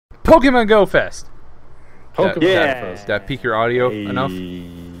Pokemon Go Fest. Pokemon Yeah. Fest. Did that peak your audio enough?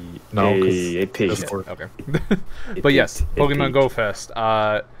 No, it peaked. Discord. Okay. It But yes, peaked. It Pokemon peaked. Go Fest.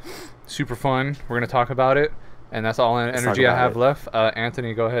 Super fun. We're gonna talk about it, and that's all the Let's energy talk I have about left.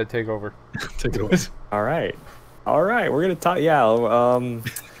 Anthony, go ahead, take over. Take it away. All right. We're gonna talk. Yeah. All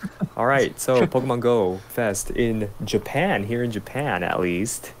right. So Pokemon Go Fest in Japan, here in Japan at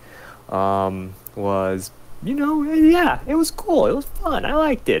least, was yeah, it was cool. It was fun. I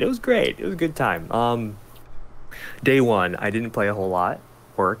liked it. It was great. It was a good time. Day one, I didn't play a whole lot.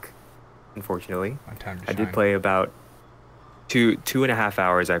 Work, unfortunately. My time to I did shine. play about 2.5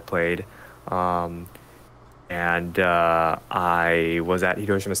 hours. I played, and I was at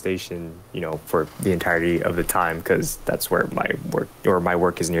Hiroshima Station, for the entirety of the time because that's where my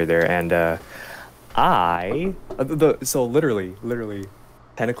work is near there. And so literally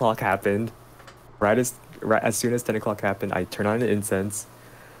 10 o'clock happened. Right as soon as 10 o'clock happened, I turn on the incense.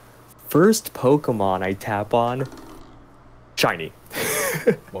 First Pokemon I tap on, shiny.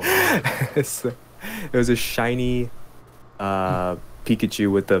 So, it was a shiny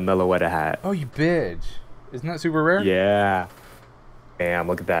Pikachu with the Meloetta hat. Oh, you bitch! Isn't that super rare? Yeah. Bam,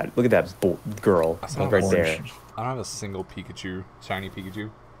 look at that. Look at that girl That's not right orange. there. I don't have a single Pikachu, shiny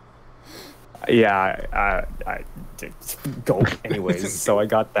Pikachu. Yeah, I go anyways. So I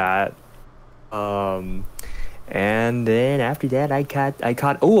got that. And then after that I caught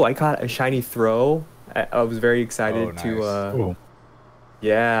a shiny throw. I was very excited Oh, nice. Cool.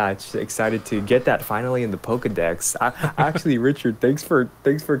 Excited to get that finally in the Pokedex. Actually, Richard, thanks for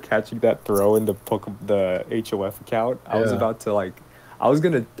catching that throw in the HOF account. I was Yeah. about to I was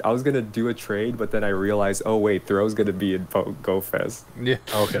gonna do a trade, but then I realized, oh wait, throw's gonna be in GoFest. Yeah.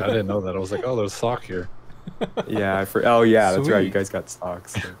 Okay, I didn't know that. I was like, oh, there's sock here. Yeah, that's right. You Sweet. guys got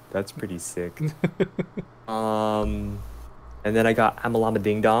stocks. So that's pretty sick. And then I got Amalama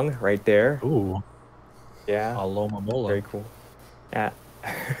Ding Dong right there. Ooh, Yeah. Aloma Mola. Very cool. Yeah.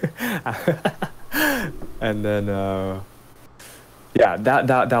 And then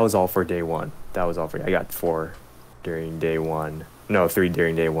that was all for day one. I got 4 during day one. No, 3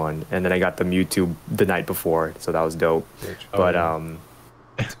 during day one. And then I got the Mewtwo the night before, so that was dope. Bitch. But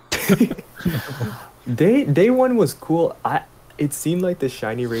day one was cool. It seemed like the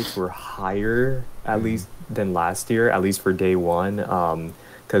shiny rates were higher at least than last year, at least for day one.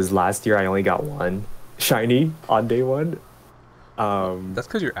 Because last year I only got 1 shiny on day one. That's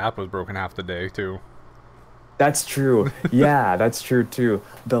because your app was broken half the day too. That's true. Yeah, that's true too.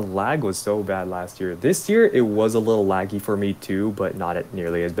 The lag was so bad last year. This year it was a little laggy for me too, but not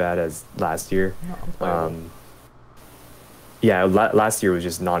nearly as bad as last year. Yeah, last year was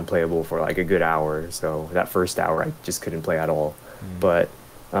just non-playable for like a good hour. So that first hour I just couldn't play at all. But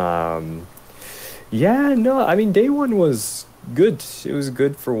yeah, no, I mean day one was good. It was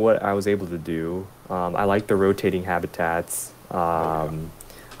good for what I was able to do. I like the rotating habitats.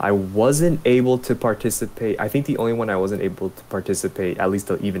 I wasn't able to participate. I think the only one I wasn't able to participate, at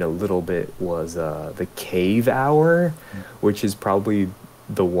least even a little bit, was the cave hour, which is probably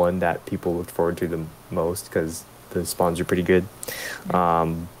the one that people look forward to the most because the spawns are pretty good.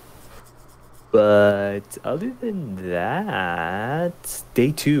 But other than that,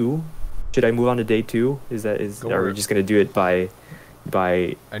 day 2. Should I move on to day 2? Are we just gonna do it by?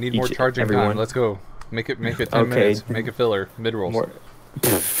 I need more charging everyone? time. Let's go. Make it 10 Okay. minutes. Make it filler. Mid rolls. More.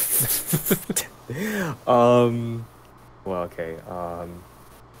 Well, okay.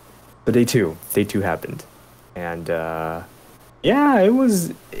 But day two happened, and yeah, it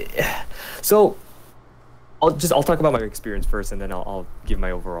was. So, I'll talk about my experience first, and then I'll give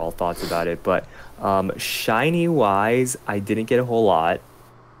my overall thoughts about it. But shiny wise, I didn't get a whole lot.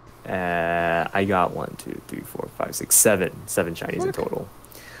 I got 1, 2, 3, 4, 5, 6, 7 shinies in total.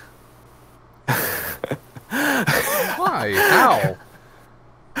 Why? How?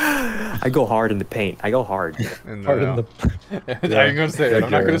 I go hard in the paint. I go hard. And, Part of the. I ain't gonna say it.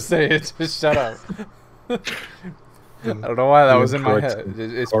 I'm not gonna say it. Just shut up. I don't know why that was in my head.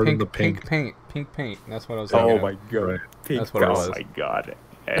 It's Part of pink, the pink paint. Pink paint. That's what I was saying. Oh my god. Right. Pink. That's what it was. Oh my god.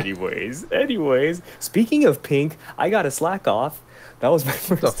 Anyways. Speaking of pink, I got a slack off. That was my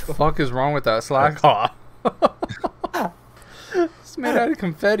What the first one. fuck is wrong with that slack off? It's made out of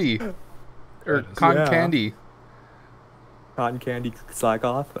confetti. Or cotton Yeah. candy. Cotton candy slack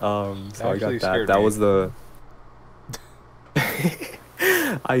off. So I actually got that. scared That me. was the.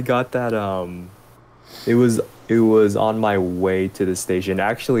 I got that. It was on my way to the station.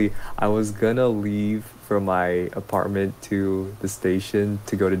 Actually, I was gonna leave from my apartment to the station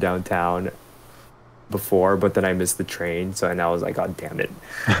to go to downtown before, but then I missed the train. So and I was like, God damn it.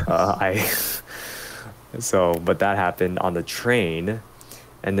 But that happened on the train.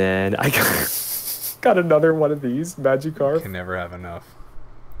 And then I got another one of these Magikarp. Can never have enough.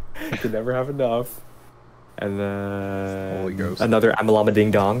 Can never have enough. And then Holy Ghost. another Amalama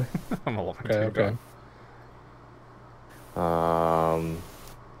Ding Dong. I'm a Okay. I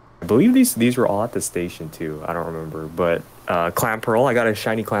believe these were all at the station too. I don't remember, but Clam Pearl. I got a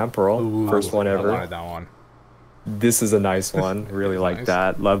shiny Clam Pearl. Ooh, First one I ever. wanted that one. This is a nice one. Really like Nice.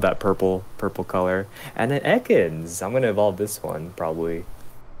 that. Love that purple color. And then Ekans. I'm gonna evolve this one probably.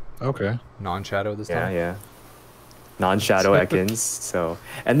 Okay. Non-shadow this Yeah, time? yeah. Non-shadow Ekans. So,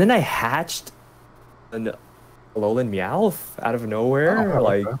 and then I hatched an Alolan Meowth out of nowhere. Oh,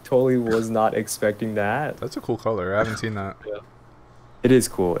 like okay. totally was not expecting that. That's a cool color. I haven't seen that. It is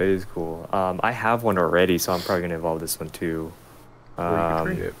cool. It is cool. I have one already, so I'm probably gonna evolve this one too. Or you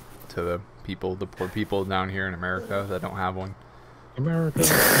could trade it to the poor people down here in America that don't have one. America.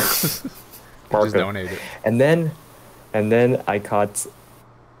 Just Market. donate it. And then I caught.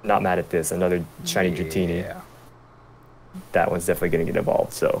 Not mad at this. Another shiny Dratini. Yeah. That one's definitely gonna get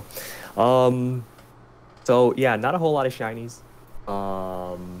evolved. So, so yeah, not a whole lot of shinies.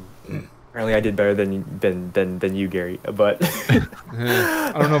 Apparently I did better than you, Gary. But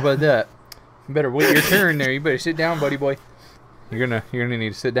I don't know about that. You better wait your turn there. You better sit down, buddy boy. You're gonna need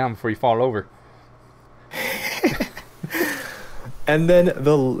to sit down before you fall over. and then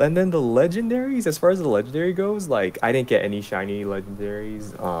the legendaries. As far as the legendary goes, like I didn't get any shiny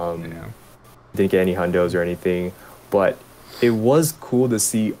legendaries. Yeah. Didn't get any hundos or anything, but it was cool to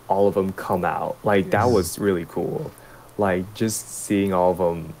see all of them come out. Like that was really cool. Like just seeing all of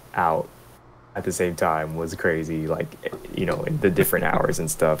them out at the same time was crazy. Like in the different hours and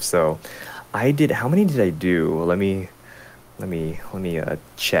stuff. So I did. How many did I do? Let me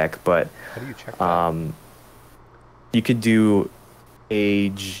check. But How do you check that? you could do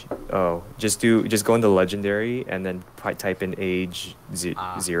age. Oh, just go into legendary and then type in age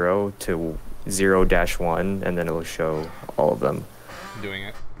 0 to 0-1, and then it will show all of them. Doing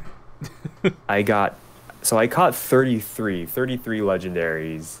it. I caught 33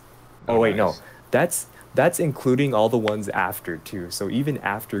 legendaries. Oh wait, no. nice. That's including all the ones after too. So even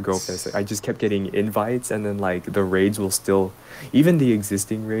after GoFest, I just kept getting invites, and then like the raids will still, even the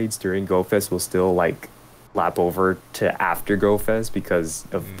existing raids during GoFest will still like lap over to after GoFest because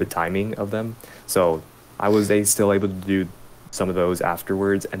of the timing of them. So I was still able to do some of those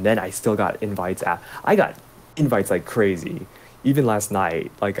afterwards, and then I still got invites. I got invites like crazy. Even last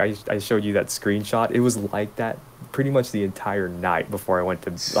night, like I showed you that screenshot. It was like that pretty much the entire night before I went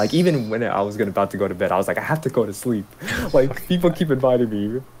to, like, even when I was about to go to bed, I was like, I have to go to sleep. Like people keep inviting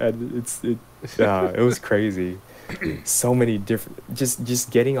me, and it was crazy. So many different,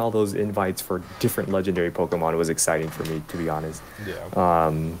 just getting all those invites for different legendary Pokemon was exciting for me, to be honest. Yeah.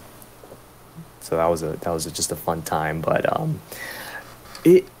 So that was just a fun time, but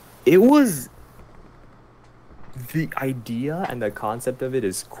it was, the idea and the concept of it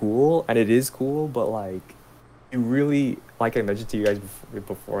is cool, and it is cool, but like you really, like I mentioned to you guys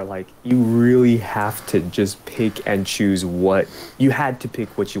before, like you really have to just pick and choose what you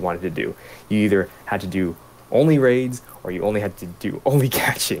wanted to do. You either had to do only raids or you only had to do only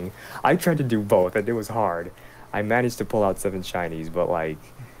catching. I tried to do both, and it was hard. I managed to pull out 7 shinies, but like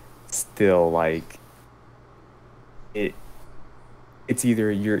still, like it's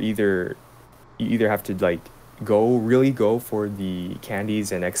either you either have to like go for the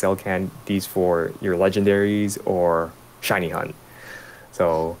candies and XL candies for your legendaries or shiny hunt.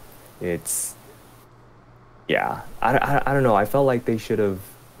 So it's, yeah, I don't know. I felt like they should have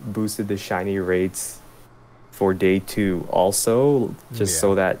boosted the shiny rates for day 2 also, just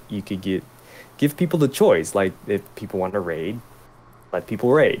so that you could give people the choice. Like if people want to raid, let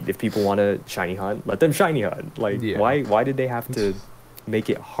people raid. If people want to shiny hunt, let them shiny hunt. Like why did they have to make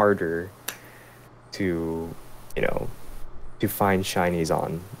it harder to to find shinies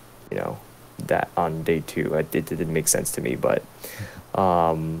on that on day 2? It didn't make sense to me, but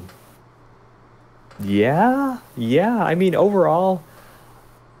yeah, I mean overall,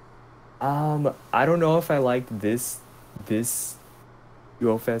 I don't know if I liked this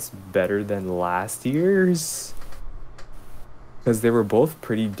UOFest better than last year's, because they were both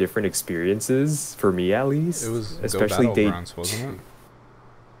pretty different experiences for me, at least. It was especially Go day Battlegrounds, wasn't it?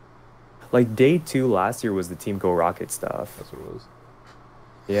 Like day 2 last year was the Team Go Rocket stuff. That's what it was.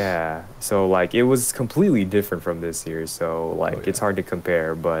 Yeah, so like it was completely different from this year, so like it's hard to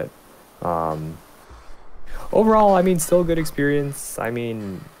compare, but overall, I mean, still a good experience. I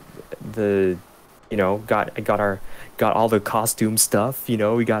mean, got all the costume stuff, we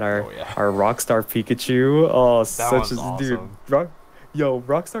got our Rockstar Pikachu. Oh, That such was a dude. awesome.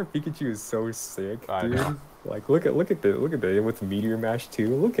 Rockstar Pikachu is so sick, dude. Like look at the with Meteor Mash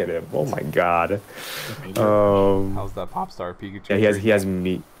too. Look at him. Oh my god. How's that Popstar Pikachu? Yeah, he has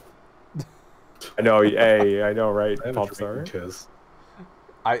meat. I know. Hey, I know, right? I have a Popstar. Draining Kiss.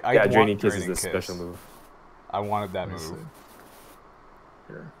 I Yeah, want Draining Kiss is Draining a special move. I wanted that Let me move.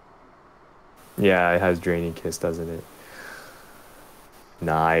 see. Here. Yeah, it has Draining Kiss, doesn't it?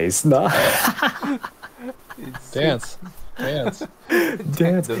 Nice. Nice. Dance. Dance.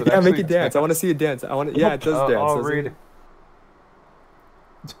 Dance. Does it Yeah, make actually it dance. I want to see it dance. I want. Yeah, it does dance. Oh, doesn't read. it?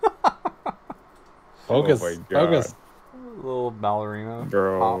 Focus. Oh my God. Focus. Little ballerina.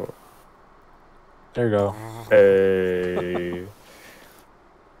 Bro. Pop. There you go. Hey.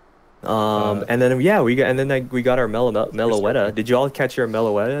 And then yeah, we got our Meloetta. Did you all catch your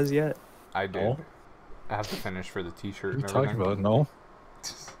Meloettas yet? I did. No. I have to finish for the T-shirt. What are And you talking everything. about? No.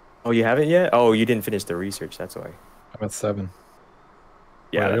 Oh, you haven't yet? Oh, you didn't finish the research. That's why. I'm at 7.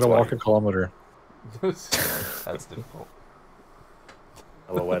 Yeah, Wait, I that's gotta why. walk a kilometer. That's difficult.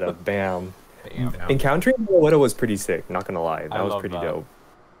 Meloetta, bam. Damn. Yeah. Encountering Meloetta was pretty sick. Not gonna lie, that I was love pretty that. dope.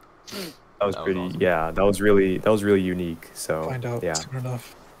 That was That was pretty. awesome. Yeah, that was really unique. So Find out yeah, soon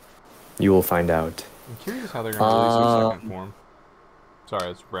enough. you will find out. I'm curious how they're gonna release their second form. Sorry,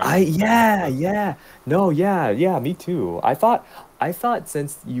 it's random. Yeah. Me too. I thought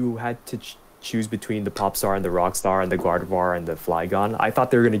since you had to choose between the Popstar and the Rockstar and the Gardevoir and the Flygon, I thought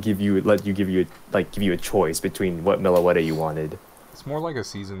they were gonna give you a choice between what Meloetta you wanted. It's more like a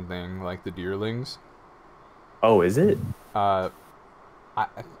season thing, like the Deerlings. Oh, is it? I'm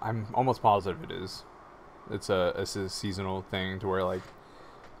almost positive it is. It's a seasonal thing to where like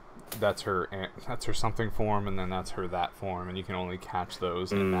that's her something form, and then that's her that form, and you can only catch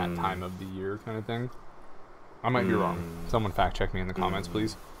those in that time of the year, kind of thing. I might be wrong. Someone fact check me in the comments,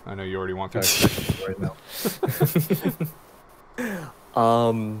 please. I know you already want fact check. Right now.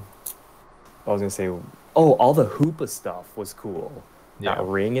 I was gonna say, oh, all the Hoopa stuff was cool. Yeah. That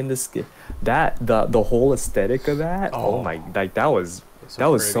ring in the skin, the whole aesthetic of that. Oh my, like that was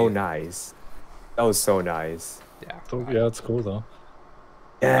so pretty. nice. That was so nice. Yeah. So, yeah, it's cool though.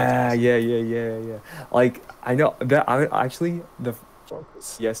 Yeah. Like I know that I actually the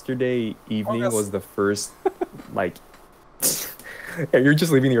yesterday evening Focus. was the first like. Yeah, you're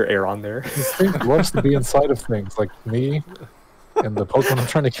just leaving your air on there. This thing loves to be inside of things, like me and the Pokemon I'm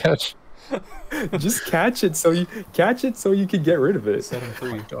trying to catch. Just catch it so you can get rid of it. Set him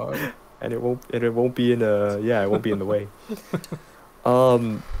free. God. And it won't be in it won't be in the way.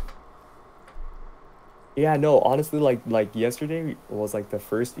 Yeah, no, honestly, like yesterday was like the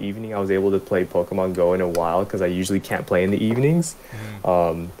first evening I was able to play Pokemon Go in a while, because I usually can't play in the evenings.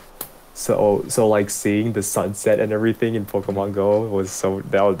 So like seeing the sunset and everything in Pokemon Go was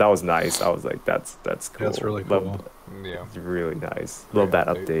that was nice. I was like, that's cool. That's really cool. Yeah. It's really nice. Great Love that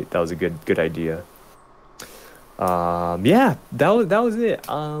update. update. That was a good idea. Yeah, that was it.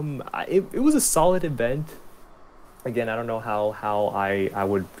 It was a solid event. Again, I don't know how I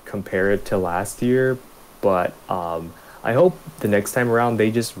would compare it to last year, but I hope the next time around they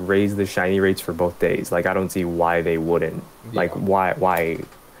just raise the shiny rates for both days. Like I don't see why they wouldn't. Like Yeah. why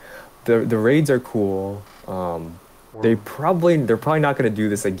the raids are cool. They're probably not gonna do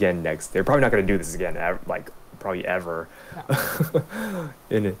this again next. They're probably not gonna do this again probably ever.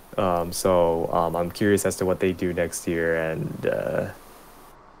 In it. So I'm curious as to what they do next year, and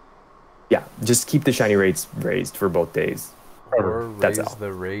yeah, just keep the shiny rates raised for both days. Or That's raise all.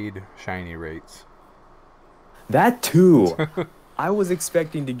 the raid shiny rates. That too. I was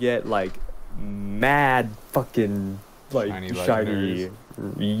expecting to get like mad fucking like Shiny shiny, legendaries.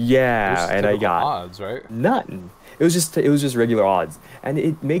 yeah, Just and I typical got odds, right? nothing. It was just regular odds, and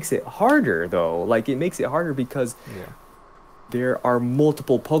it makes it harder though. Like it makes it harder because Yeah. there are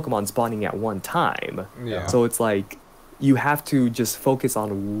multiple Pokemon spawning at one time. Yeah. So it's like you have to just focus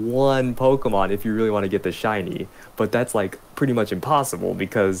on one Pokemon if you really want to get the shiny. But that's like pretty much impossible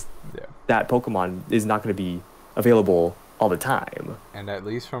because Yeah. that Pokemon is not going to be available all the time. And at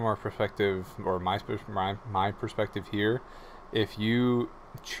least from our perspective, or my perspective here, if you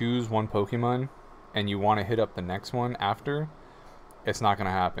choose one Pokemon and you want to hit up the next one after, it's not going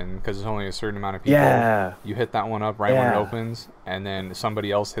to happen because there's only a certain amount of people. Yeah. You hit that one up right when it Yeah. opens, and then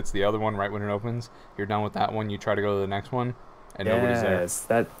somebody else hits the other one right when it opens. You're done with that one. You try to go to the next one, and nobody's there. Yes,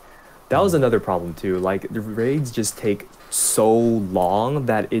 that was another problem too. Like the raids just take so long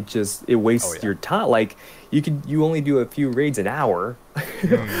that it wastes Oh, yeah. your time. Like you only do a few raids an hour.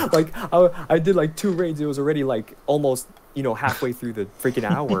 Mm. Like I did like 2 raids. It was already like almost halfway through the freaking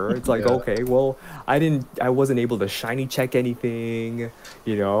hour. It's like Yeah. okay, well I wasn't able to shiny check anything.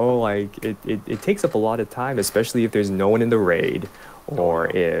 Like it takes up a lot of time, especially if there's no one in the raid, or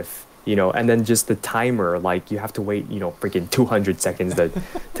if you know, and then just the timer, like you have to wait, you know, freaking 200 seconds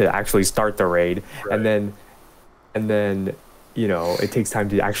to actually start the raid, Right. and then you know it takes time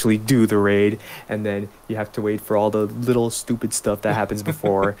to actually do the raid, and then you have to wait for all the little stupid stuff that happens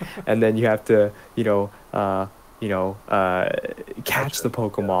before, and then you have to catch the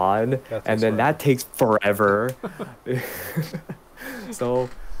Pokemon, That and takes then forever. that takes forever. So,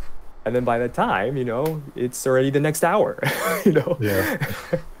 and then by the time, you know, it's already the next hour, you know. Yeah.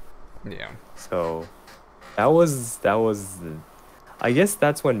 Yeah. So that was I guess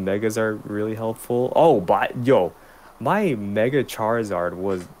that's when megas are really helpful. Oh, but yo, my mega Charizard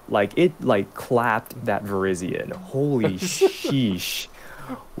was like it like clapped that Virizion. Holy sheesh.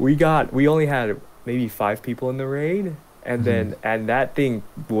 We only had maybe 5 people in the raid, and then and that thing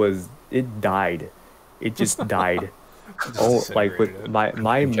it died. It just died. Oh, like with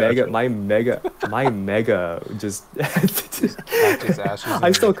Disintegrated. my mega just Cactus ashes in I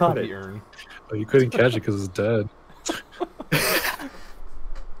your still caught cookie it. urn. Oh, you couldn't catch it because it's dead.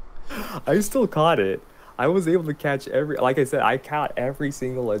 I still caught it. I was able to catch like I said, I caught every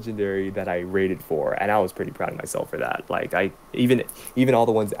single legendary that I rated for, and I was pretty proud of myself for that. Like I even all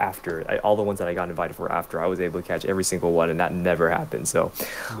the ones after, all the ones that I got invited for after, I was able to catch every single one, and that never happened. So,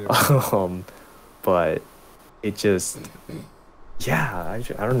 Yeah. but it just, yeah,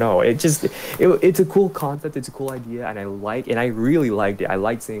 I don't know. It's a cool concept. It's a cool idea, and I really liked it. I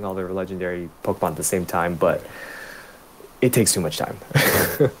liked seeing all the legendary Pokemon at the same time, but it takes too much time.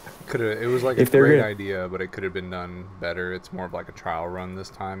 It was like a If they're great gonna- idea, but it could have been done better. It's more of like a trial run this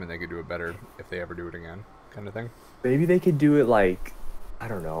time, and they could do it better if they ever do it again, kind of thing. Maybe they could do it like, I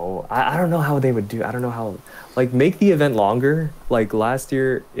don't know. I don't know how they would do. I don't know how, like, make the event longer. Like last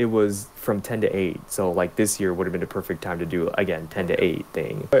year, it was from 10 to 8. So like this year would have been a perfect time to do again 10 to 8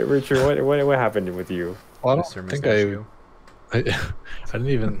 thing. But Richard, what happened with you? Well, I Mr. don't think Mustachio. I didn't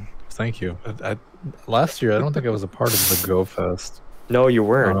even. Thank you. Last year, I don't think I was a part of the Go Fest. No, you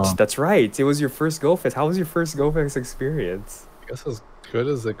weren't. Oh. That's right. It was your first Go Fest. How was your first Go Fest experience? I guess as good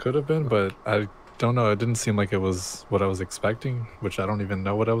as it could have been, but I don't know. It didn't seem like it was what I was expecting, which I don't even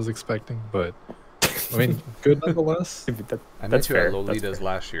know what I was expecting. But I mean, good nonetheless. I That's met you fair. at That's Lolita's fair.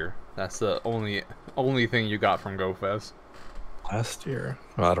 last year. That's the only thing you got from GoFest. Last year,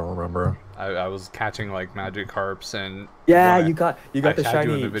 I don't remember. I was catching like Magikarps and Yeah, when you got I the had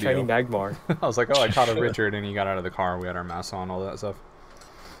you in the shiny video. Magmar. I was like, oh, I caught a Richard, and he got out of the car. We had our masks on, all that stuff.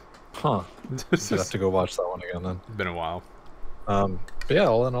 Huh. It's I'd have to go watch that one again then. been a while. But yeah,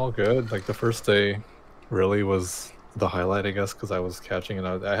 all in all, good. Like the first day, really was the highlight, I guess, because I was catching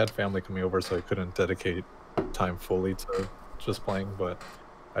and I had family coming over, so I couldn't dedicate time fully to just playing. But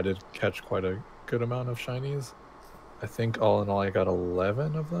I did catch quite a good amount of shinies. I think all in all, I got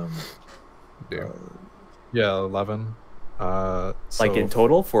 11 of them. Yeah. Yeah, 11. Like So, in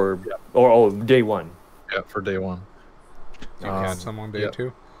total for or day one. yeah, for day one. Did you catch some on day yeah. 2?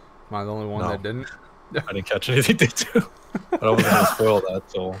 Am I the only one No. that didn't? I didn't catch anything day two, but I wasn't gonna spoil that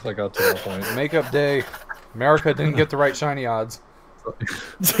till I got to that point. Makeup day. America didn't get the right shiny odds.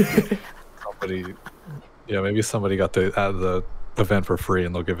 Somebody, yeah, maybe somebody got to add the event for free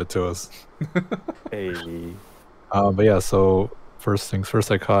and they'll give it to us. Hey. But yeah, so first things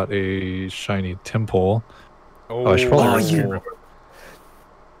first, I caught a shiny Temple. Oh, I should probably Oh, screen you- record.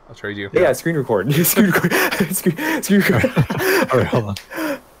 I'll trade you. Yeah, screen record. screen record. screen record. All right, hold on.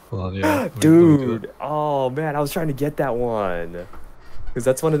 Hold on, yeah. let me do Dude, oh man, I was trying to get that one. Cause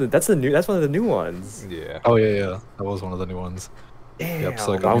that's one of the new ones. Yeah. that. Oh yeah, that was one of the new ones. Damn, Yep,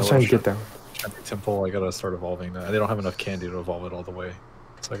 so I I got was trying to yellow get that. Shiny Temple, I gotta start evolving that. They don't have enough candy to evolve it all the way,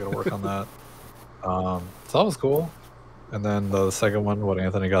 so I gotta work on that. So that was cool. And then the second one, what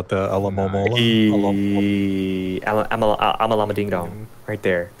Anthony got the Alamomola. I'm a llama ding dong right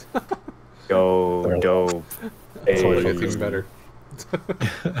there. Go There. dope. That's what I Hey. think Things better.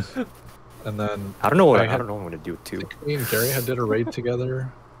 And then I don't know what I I don't know what I'm gonna do I too. think me and Gary had did a raid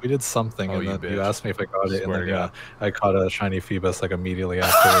together. We did something, Oh, and you then you bitch. asked me if I got it, and Swear then to yeah, God. I caught a shiny Phoebus like immediately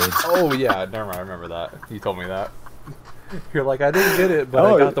afterwards. Oh yeah, never mind. I remember that. You told me that. You're like, I didn't get it, but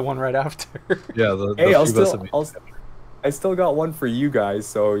Oh, I got the one right after. Yeah, the Hey, Phoebus I still got one for you guys,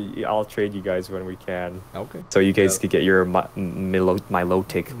 so I'll trade you guys when we can. Okay. So you guys Yeah. could get your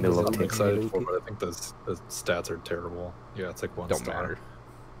Milotic. I'm excited for, but I think the stats are terrible. Yeah, it's like one Don't star. matter.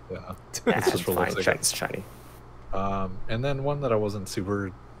 Yeah. It's just for looks like shiny, shiny. And then one that I wasn't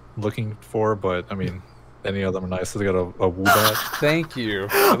super looking for, but I mean, any of them are nice. I got a Woobat. Thank you.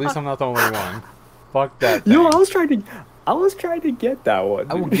 At least I'm not the only one. Fuck that thing. Yo, I was trying to get that one.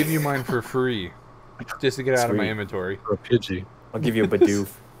 I will give you mine for free. Just to get it out of my Sweet. inventory. or a Pidgey. I'll give you a Bidoof.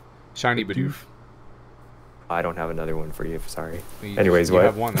 Shiny Bidoof. I don't have another one for you. Sorry. You What?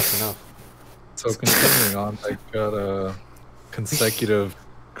 have one. That's enough. So continuing on, I got a consecutive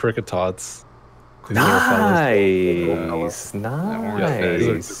cricket tots. These little fellas.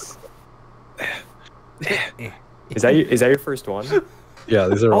 Nice. Is that your first one? Yeah,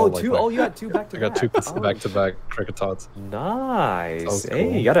 these are all like two. my- Oh, you got two back to I back. got two back-to-back cricket tots. Nice. was Hey,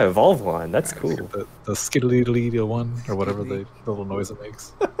 cool. you gotta evolve one. That's cool. The skiddly one, or whatever the little noise it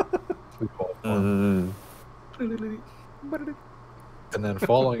makes. We call it one. And then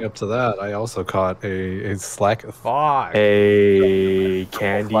following up to that, I also caught a slack. Fuck. A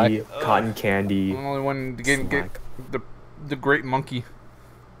candy, cotton candy. I'm the only one to get the great monkey.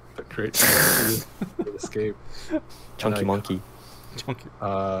 The great escape. Chunky monkey. Chunky.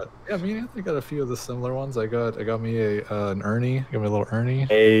 Yeah, I mean, I got a few of the similar ones. I got me an Ernie. Got me a little Ernie.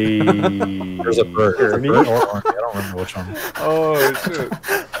 Hey. There's a bird. There's a Ernie? bird or Ernie. I don't remember which one. Oh shit.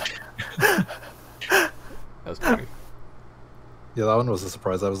 That's funny. Yeah, that one was a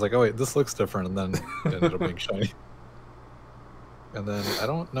surprise. I was like, oh wait, this looks different, and then it ended up being shiny. And then I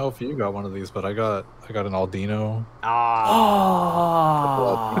don't know if you got one of these, but I got an Aldino.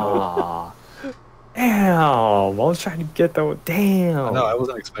 Ah. Damn. I was trying to get that one. Damn. No, I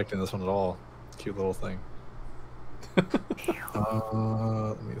wasn't expecting this one at all. Cute little thing.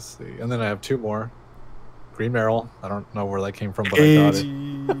 Let me see. And then I have two more. Green Merrill. I don't know where that came from, but I got it.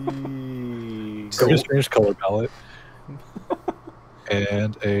 Very strange color palette.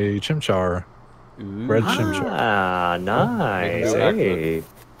 And a Chimchar. Red Chimchar. Ah, nice. Go back Hey.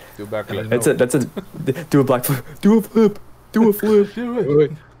 Go back to That's a do a black flip. Do a flip. Do a flip.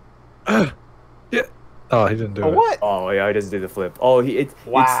 Wait. Yeah. Oh, he didn't do it. What? Oh yeah, he doesn't do the flip. Oh, it's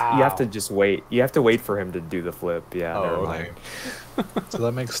you Wow. have to just wait. You have to wait for him to do the flip. Yeah, Oh, never okay. mind. So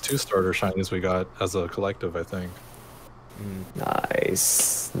that makes two starter shinies we got as a collective, I think.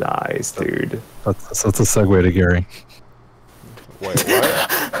 Nice, dude. That's a segue to Gary. Wait,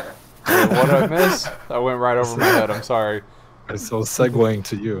 what? Wait, what did I miss? That went right over my head. I'm sorry. So segueing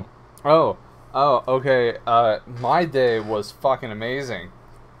to you. Oh, okay. My day was fucking amazing.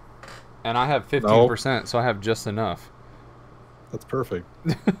 And I have 15%, so I have just enough. That's perfect.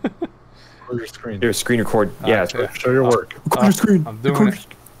 Show your screen. Your screen record. Yeah, Okay. Show your work. record your screen. I'm doing Record it.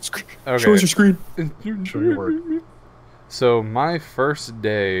 Screen. Okay. Show us your screen. Show your work. So my first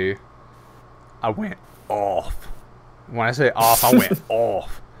day, I went off. When I say off, I went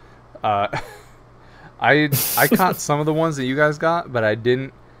off. I caught some of the ones that you guys got, but I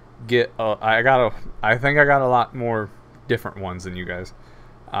didn't get. I think I got a lot more different ones than you guys.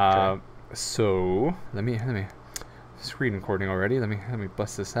 Okay. So let me screen recording already. Let me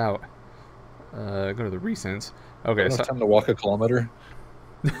bust this out. Go to the recents. Okay, Enough so time to walk a kilometer.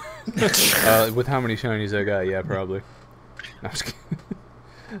 with how many shinies I got, yeah, probably. No, I'm just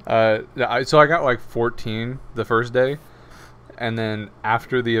kidding. So I got like 14 the first day, and then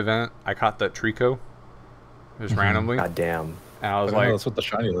after the event, I caught that Trico, just randomly, God damn. and I was I know like, that's what the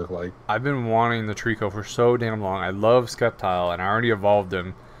shiny looked like. I've been wanting the Trico for so damn long. I love Skeptile, and I already evolved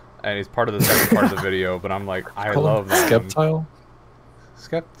him, and he's part of the second part of the video. But I'm like, I love that one. Skeptile?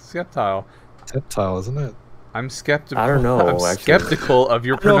 Skeptile. Skeptile, isn't it? I'm skeptical. I don't know, I'm actually. skeptical of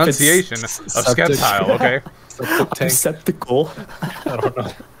your I don't know if it's pronunciation of septic. Skeptile. Okay. Septic tank? Receptacle. I don't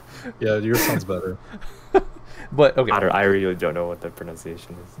know. Yeah, yours sounds better. But okay. I really don't know what the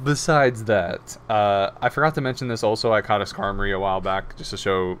pronunciation is. Besides that, I forgot to mention this also. I caught a Skarmory a while back just to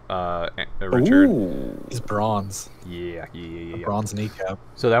show Richard. Ooh. He's bronze. Yeah. Bronze kneecap.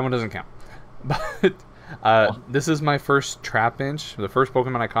 So that one doesn't count. But this is my first Trapinch. The first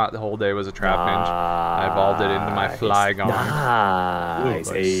Pokemon I caught the whole day was a Trapinch. I evolved it into my Flygon. Nice.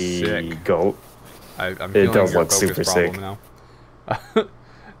 Ooh, Hey, sick. goat. I'm It feeling does your look focus super problem sick. now.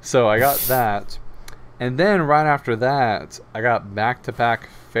 So I got that. And then right after that, I got back-to-back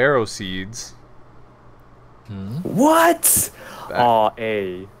Pharaoh Seeds. What? Back. Oh,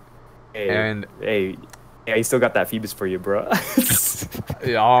 hey. And- Hey, I still got that Phoebus for you, bro.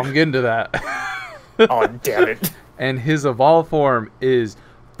 Yeah, I'm getting to that. Oh, damn it. And his evolve form is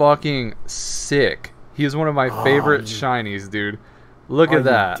fucking sick. He is one of my favorite shinies, dude. Look Oh, at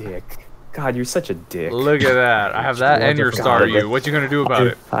that. you dick. God, you're such a dick. Look at that. I have that and your Staryu. What you gonna do about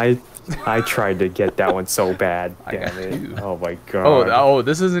it? I tried to get that one so bad. I got Damn it. you. Oh my god. Oh,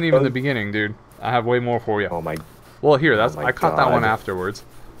 this isn't even the beginning, dude. I have way more for you. Oh my. Well, here, that's my I caught that one God. afterwards.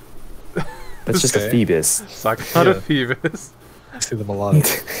 That's just a Okay. Phoebus. So I caught Yeah. a Phoebus. I see them a lot.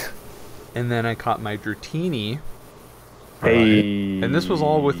 And then I caught my Dratini. Hey. And this was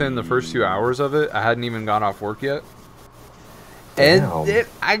all within the first 2 hours of it. I hadn't even got off work yet. Damn. And then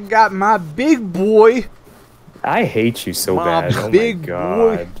I got my big boy. I hate you so My bad. Oh big my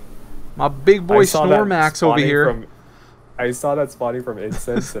god. My big boy Snormax over here. I saw that spawning from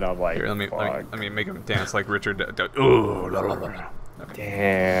Incense, and I'm like, here, let me make him dance like Richard. Ooh,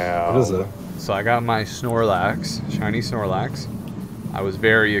 damn. What is it? So I got my Snorlax, shiny Snorlax. I was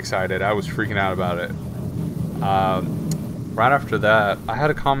very excited. I was freaking out about it. Right after that, I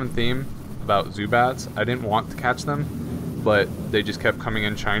had a common theme about Zubats. I didn't want to catch them, but they just kept coming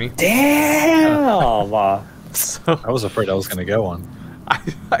in shiny. Damn. So I was afraid I was gonna get one. I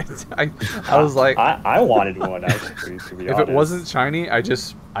was like, I wanted one actually. To be if honest. it wasn't shiny, I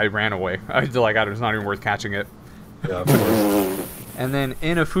ran away. I was like, it's not even worth catching it. Yeah, of course. And then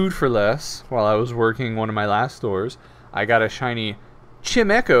in a Food for Less, while I was working one of my last stores, I got a shiny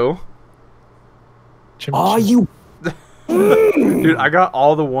Chimecho. Oh, you. Dude, I got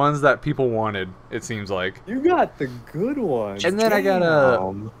all the ones that people wanted, it seems like. You got the good ones. And then I got a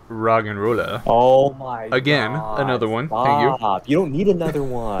Roggenrola. Oh my Again, God. another one. Stop. Thank you. You don't need another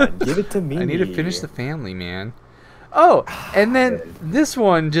one. Give it to me. I need to finish the family, man. Oh, and then this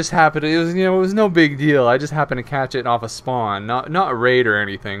one just happened. It was, it was no big deal. I just happened to catch it off a spawn, not a raid or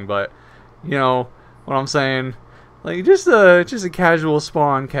anything, but you know what I'm saying? Like just a casual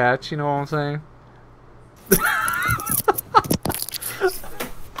spawn catch. You know what I'm saying?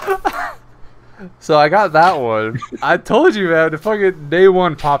 So I got that one. I told you, man. The fucking day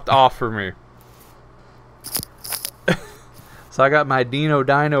one popped off for me. So I got my Dino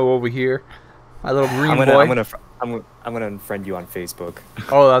over here, my little green boy. I'm gonna unfriend you on Facebook.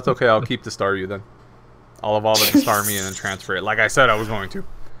 Oh, that's okay. I'll keep the Staryu then. I'll evolve it to Starmie and then transfer it, like I said I was going to.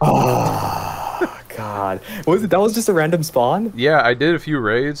 Oh God, that was just a random spawn? Yeah, I did a few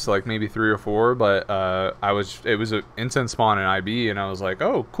raids, like maybe 3 or 4, but it was an incense spawn in IB, and I was like,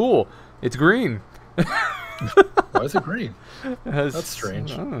 oh, cool, it's green. Why is it green? That's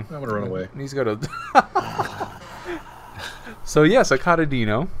strange. I'm gonna run away. He's got a. So yes, I caught a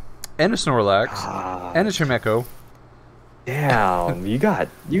Dino, and a Snorlax, and a Chimecho. Damn, you got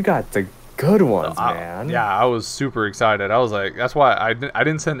the good ones, man. Yeah, I was super excited. I was like, that's why I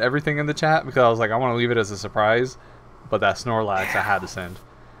didn't send everything in the chat, because I was like, I want to leave it as a surprise. But that Snorlax I had to send.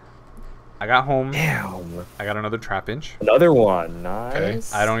 I got home. Damn. I got another Trapinch. Another one.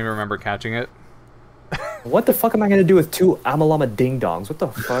 Nice. Okay. I don't even remember catching it. What the fuck am I gonna do with 2 Amalama Ding Dongs? What the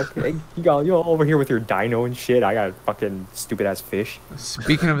fuck? Hey, you all over here with your dino and shit. I got a fucking stupid ass fish.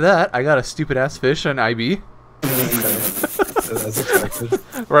 Speaking of that, I got a stupid ass fish on IB. As expected.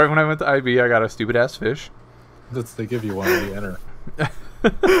 Right when I went to IB, I got a stupid ass fish. They give you one when you enter.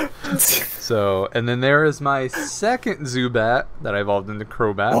 So, and then there is my second Zubat that I evolved into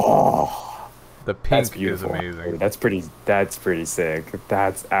Crobat. Oh, the pink that's beautiful. is amazing. That's pretty sick.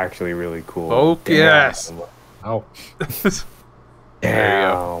 That's actually really cool. Focus. Oh.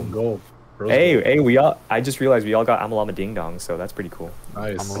 Damn. Gold. Hey, I just realized we all got Amalama Ding Dong, so that's pretty cool.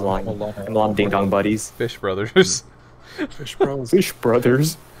 Nice. Amalama Ding Dong buddies. Fish brothers. Fish bros. Fish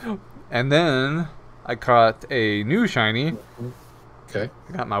brothers. And then I caught a new shiny. Okay.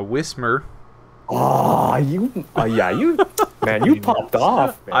 I got my Whismer. Oh, you popped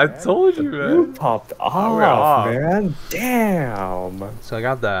off, man. I told you, man. You popped off, man. Damn. So I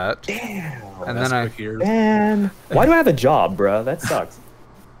got that. Damn. And then Man, why do I have a job, bro? That sucks.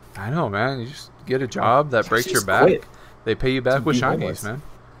 I know, man. You just get a job that breaks your back. Quit. They pay you back with shinies, homeless. man.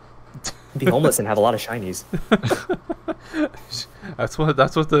 Be homeless and have a lot of shinies. That's what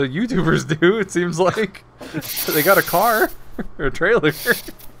the YouTubers do. It seems like they got a car or a trailer,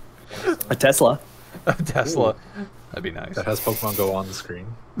 A Tesla. a Tesla. That'd be nice. That has Pokemon Go on the screen.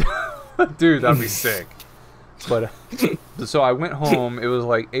 Dude, that'd be sick. But so I went home. It was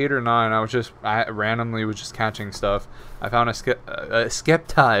like 8 or 9. I randomly was just catching stuff. I found a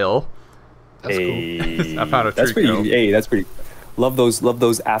Skeptile. That's cool. I found a That's Trico. pretty. Hey, that's pretty. Love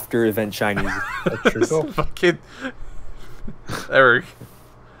those after event shinies. Trico? Fucking Eric.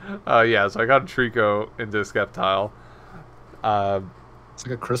 Yeah. So I got a Trico into a Skeptile. It's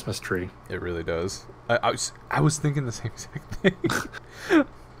like a Christmas tree. It really does. I was thinking the same exact thing.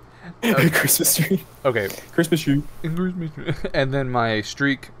 Christmas tree. Okay. Christmas tree. And then my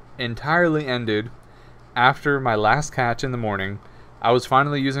streak entirely ended after my last catch in the morning. I was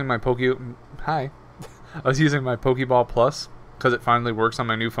finally using my I was using my Pokeball Plus because it finally works on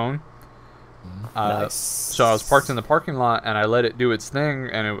my new phone. Nice. So I was parked in the parking lot and I let it do its thing,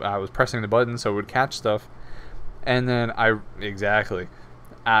 and I was pressing the button so it would catch stuff. And then I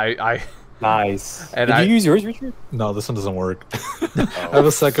Nice. And Did you use yours, Richard? No, this one doesn't work. I have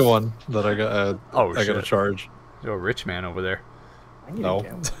a second one that I got. I got to charge. You're a rich man over there. I need No. to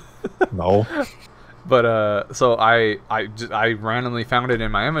get one. No. But so I randomly found it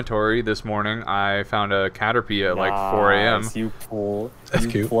in my inventory this morning. I found a Caterpie at like 4 a.m. That's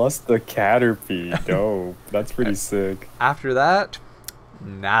cute. Plus the Caterpie. Dope. That's pretty sick. After that,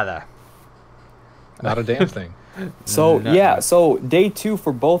 nada. Not a damn thing. So Nothing. yeah, so day 2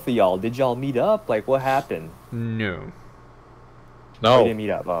 for both of y'all. Did y'all meet up? Like what happened? No. We No. didn't meet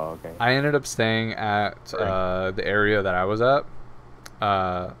up. Oh, okay. I ended up staying at the area that I was at.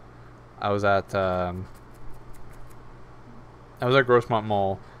 I was at Grossmont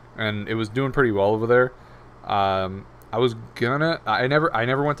Mall, and it was doing pretty well over there. I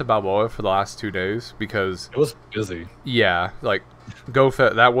never went to Balboa for the last 2 days because It was busy. yeah, like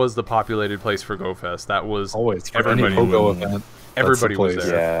GoFest, that was the populated place for GoFest. That was Always. For any everybody. Pogo event. that's the Everybody was place.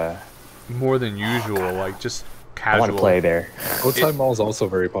 there. Yeah. More than usual, like just I casual. want to play there. Roadside Mall is also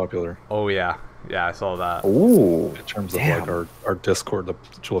very popular Oh yeah, I saw that. Ooh. in terms of Damn. like our Discord, the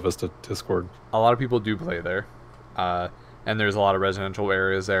Chula Vista Discord. A lot of people do play there, and there's a lot of residential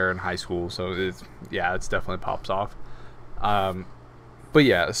areas there in high school, so it's definitely pops off. But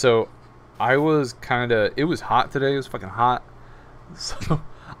yeah, so I was it was hot today. It was fucking hot, so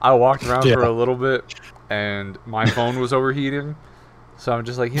I walked around for a little bit, and my phone was overheating. So I'm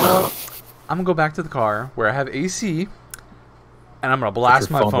just like, you know what? I'm gonna go back to the car where I have AC, and I'm gonna blast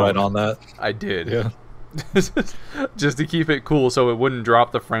Put your my phone. right on that. I did. Yeah. Just to keep it cool so it wouldn't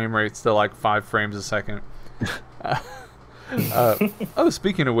drop the frame rates to like 5 frames a second. Oh,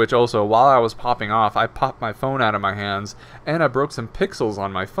 speaking of which, also, while I was popping off, I popped my phone out of my hands, and I broke some pixels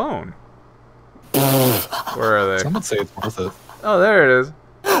on my phone. Where are they? Some would say it's worth it. Oh, there it is.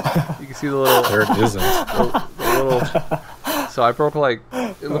 You can see the little... There it isn't. the little... So I broke like...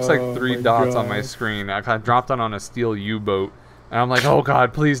 It looks like 3 my dots on my God. screen. I kind of dropped on a steel U-boat. And I'm like, oh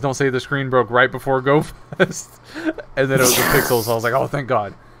god, please don't say the screen broke right before GoFest. And then it was the pixels. So I was like, oh, thank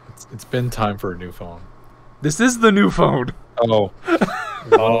god. It's been time for a new phone. This is the new phone. Oh.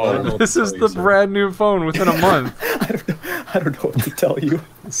 Oh. This is the brand new phone within a month. I don't know what to tell you.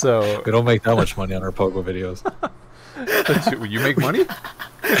 So We don't make that much money on our Pogo videos. you make money?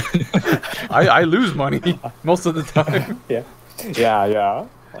 I lose money most of the time. Yeah.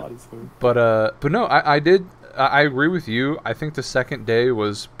 Honestly. But no, I did. I agree with you. I think the second day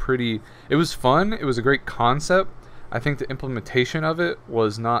was pretty. It was fun. It was a great concept. I think the implementation of it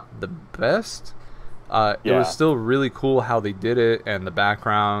was not the best. It Yeah. was still really cool how they did it, and the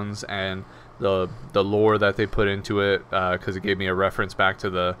backgrounds and the lore that they put into it. Because it gave me a reference back to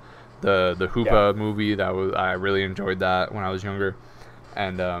the Hoopa movie. I really enjoyed that when I was younger,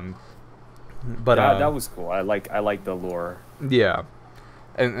 and but that was cool. I like the lore. yeah.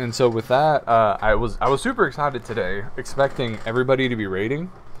 And so with that, I was super excited today, expecting everybody to be raiding.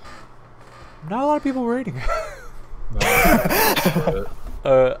 Not a lot of people raiding.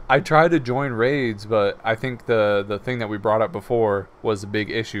 I tried to join raids, but I think the thing that we brought up before was a big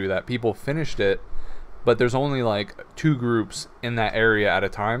issue, that people finished it, but there's only like 2 groups in that area at a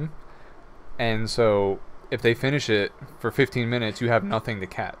time. And so if they finish it for 15 minutes, you have nothing to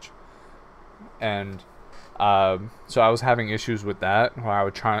catch. And so I was having issues with that, where I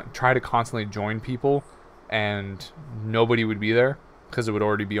would try to constantly join people, and nobody would be there because it would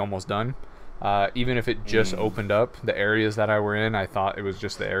already be almost done. Even if it just opened up the areas that I were in, I thought it was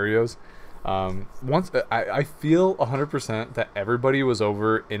just the areas. Once I feel 100% that everybody was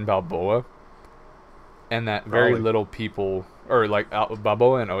over in Balboa, and that very little people, or like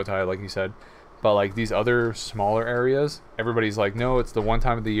Balboa and Otay, like you said. But like these other smaller areas, everybody's like, no, it's the one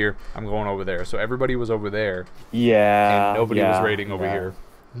time of the year I'm going over there. So everybody was over there. Yeah. And nobody was raiding over here.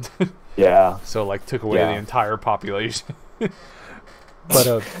 Yeah. So like took away the entire population.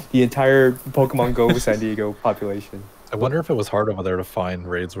 But the entire Pokemon Go San Diego population. I wonder if it was hard over there to find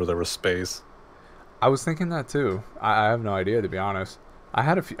raids where there was space. I was thinking that too. I have no idea, to be honest. I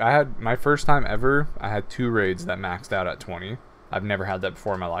had my first time ever. I had 2 raids that maxed out at 20. I've never had that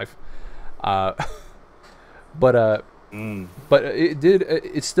before in my life. But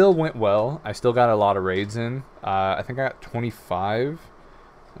it still went well. I still got a lot of raids in. I think I got 25.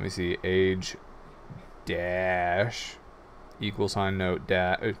 Let me see. Age dash = note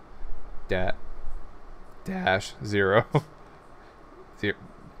dash 0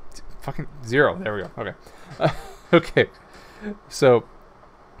 fucking 0. There we go. Okay. Okay. So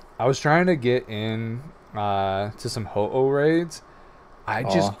I was trying to get in to some Ho-Oh raids. I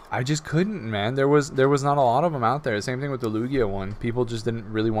just couldn't, man. There was not a lot of them out there. Same thing with the Lugia one. People just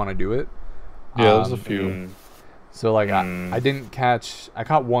didn't really want to do it. Yeah, there's a few. So like I didn't catch. I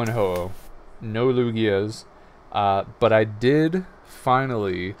caught 1 Ho-Oh, no Lugias, but I did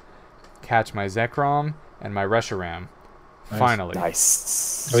finally catch my Zekrom and my Reshiram. Nice. Finally.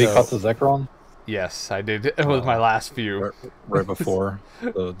 Nice. Oh, you caught the Zekrom? Yes, I did with my last few. right before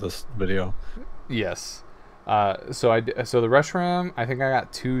this video. Yes. So the Reshiram, I think I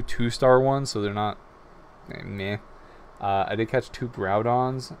got two 2-star ones, so they're not meh. I did catch 2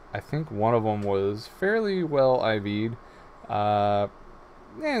 Groudons. I think one of them was fairly well IV'd.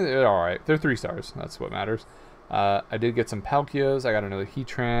 They're alright. They're 3 stars. That's what matters. I did get some Palkias. I got another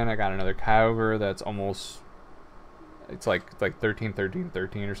Heatran. I got another Kyogre that's almost... It's like 13, 13,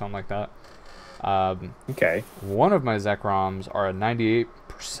 13 or something like that. Okay. One of my Zekroms are a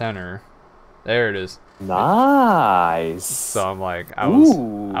 98%er. There it is. Nice. So I'm like, I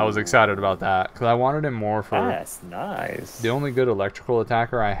was excited about that because I wanted him more for. That's nice. The only good electrical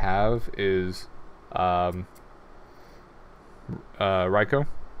attacker I have is, Riku.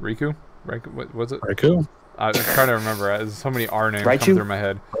 What was it? Riku. I'm trying to remember. There's so many R names Raichu? coming through my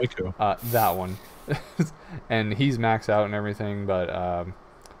head. Riku. That one, and he's maxed out and everything. But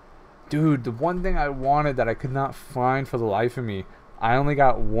dude, the one thing I wanted that I could not find for the life of me, I only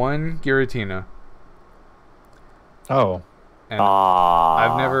got one Giratina. Oh. And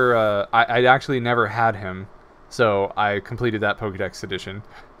I've never, I actually never had him, so I completed that Pokédex edition,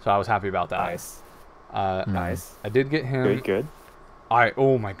 so I was happy about that. Nice. Nice. I did get him. Good.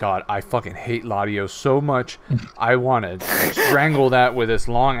 Oh my god, I fucking hate Latios so much. I want to strangle that with its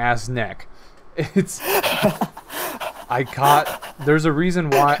long ass neck. There's a reason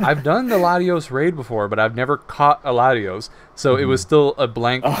why I've done the Latios raid before, but I've never caught a Latios, so it was still a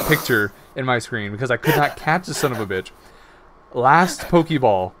blank picture in my screen because I could not catch the son of a bitch. Last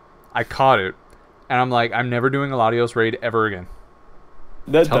Pokeball, I caught it, and I'm like, I'm never doing a Latios raid ever again.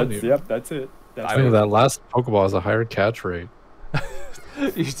 That's it. That last Pokeball has a higher catch rate.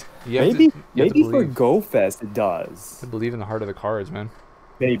 Maybe for GoFest it does. I believe in the heart of the cards, man.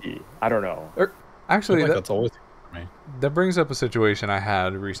 Maybe. I don't know. Actually, that's always for me. That brings up a situation I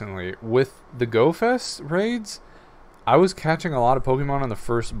had recently with the GoFest raids. I was catching a lot of Pokemon on the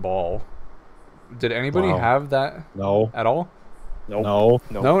first ball. Did anybody have that? No. At all? Nope.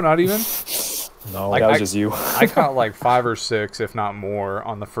 No, not even. No. Like, that was just you. I caught like 5 or 6, if not more,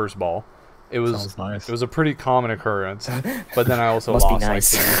 on the first ball. It was Sounds nice. It was a pretty common occurrence, but then I also Must lost be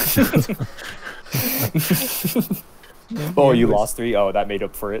nice. like 3. Oh, you lost 3? Oh, that made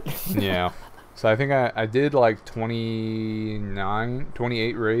up for it. Yeah. So I think I did like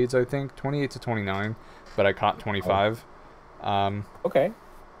 28 raids, I think. 28 to 29, but I caught 25. Okay.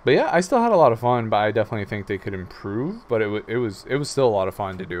 But yeah, I still had a lot of fun, but I definitely think they could improve, but it was still a lot of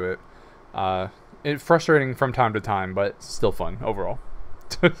fun to do it. It's frustrating from time to time, but still fun overall.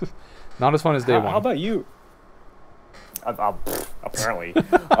 Not as fun as day one. How about you? Apparently.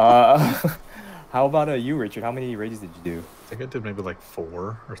 How about you, Richard? How many raids did you do? I think I did maybe like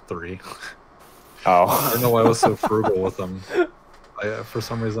 4 or 3. Oh. I don't know why I was so frugal with them. For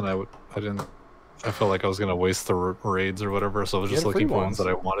some reason, I felt like I was going to waste the raids or whatever, so I was just looking for ones that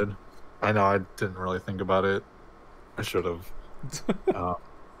I wanted. I know, I didn't really think about it. I should have.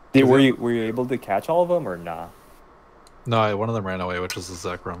 Were you able to catch all of them or nah? No, one of them ran away, which was the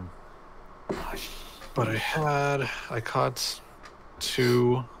Zekrom. But I caught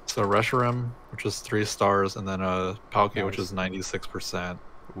 2. So Reshiram, which is 3 stars, and then a Palkia, which is 96%.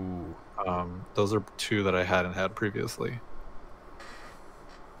 Ooh. Those are 2 that I hadn't had previously.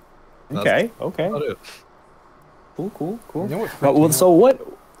 Okay. About it. Cool. You know what So what?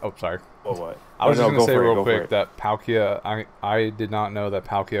 Oh, sorry. What? I was just going to say real quick that Palkia, I did not know that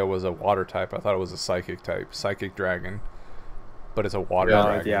Palkia was a water type. I thought it was a psychic type, psychic dragon. But it's a water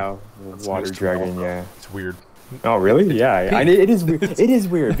dragon. Yeah, water dragon, yeah. It's weird. Oh, really? Yeah. It is weird. It is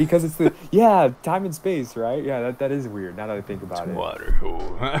weird because it's time and space, right? Yeah, that is weird now that I think about it. Water.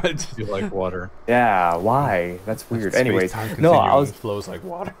 You like water. Yeah, why? That's weird. Anyways, flows like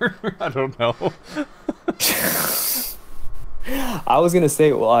water. I don't know. I was gonna say,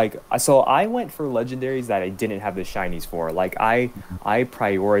 so I went for legendaries that I didn't have the shinies for. Like, I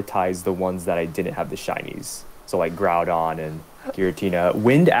prioritized the ones that I didn't have the shinies. So like Groudon and Giratina.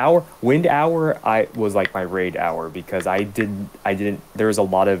 Wind Hour was like my raid hour because I didn't there was a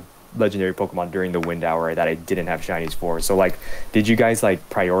lot of legendary Pokemon during the Wind Hour that I didn't have shinies for. So like, did you guys like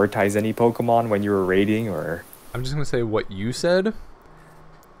prioritize any Pokemon when you were raiding, or? I'm just gonna say what you said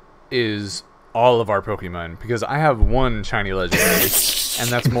is all of our Pokemon, because I have one shiny legendary and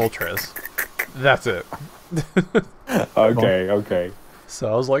that's Moltres. That's it. Okay.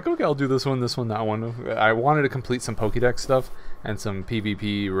 So I was like, okay, I'll do this one, that one. I wanted to complete some Pokédex stuff and some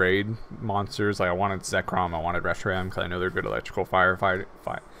PvP raid monsters. Like I wanted Zekrom, I wanted Reshiram because I know they're good electrical fighters. But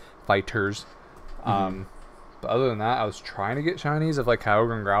other than that, I was trying to get shinies of like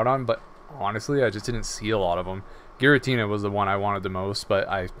Kyogre and Groudon, but honestly, I just didn't see a lot of them. Giratina was the one I wanted the most, but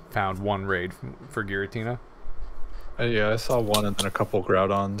I found one raid for Giratina. Yeah, I saw one and then a couple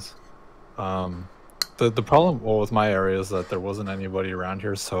Groudons. The problem with my area is that there wasn't anybody around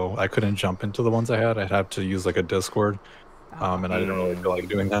here, so I couldn't jump into the ones I had. I'd have to use like a Discord, and I didn't really feel like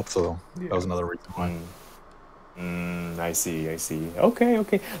doing that, so that was another reason why. I see.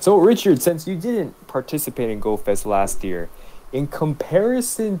 Okay. So, Richard, since you didn't participate in GoFest last year, in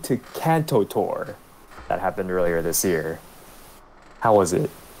comparison to Kanto Tour that happened earlier this year, how was it?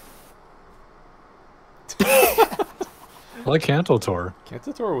 I like Kanto Tour.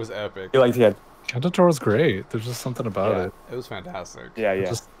 Kanto Tour was epic. You liked it? Kanto Tour was great. There's just something about it. It was fantastic. Yeah. It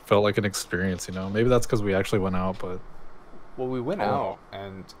just felt like an experience, you know? Maybe that's because we actually went out, but... Well, we went out,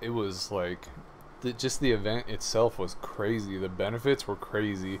 and it was like... just the event itself was crazy. The benefits were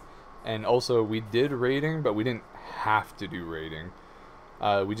crazy. And also, we did raiding, but we didn't have to do raiding.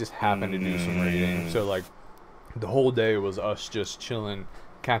 We just happened to do some raiding. So, like, the whole day was us just chilling,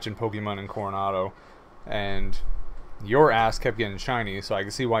 catching Pokemon in Coronado. And your ass kept getting shiny, so I can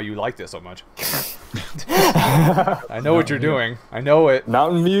see why you liked it so much. I know what you're doing. I know it.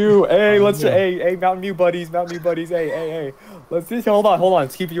 Mountain Mew. Hey, hey, Mountain Mew buddies. Hey. Let's just hold on.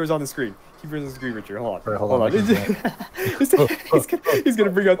 Let's keep yours on the screen. Keep yours on the screen, Richard. Hold on. He's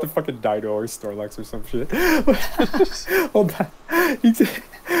gonna bring out the fucking Dino or Snorlax or some shit. Hold on.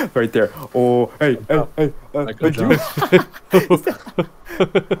 Right there. Oh, hey.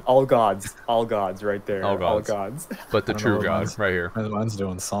 All gods right there. All gods. But the true god right here. Mine's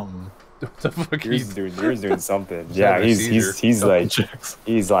doing something. What the fuck? Yours doing something. Yeah, he's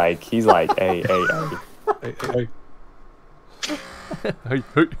like, hey.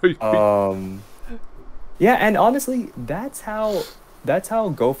 Yeah, and honestly, that's how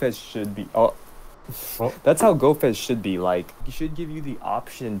GoFest should be. That's how GoFest should be. Like, it should give you the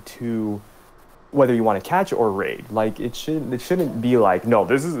option to whether you want to catch or raid. Like, it shouldn't be like, no,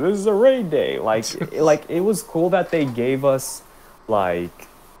 this is a raid day. Like, it was cool that they gave us like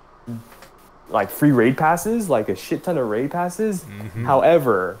free raid passes, like a shit ton of raid passes. Mm-hmm.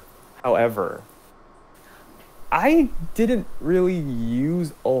 However, I didn't really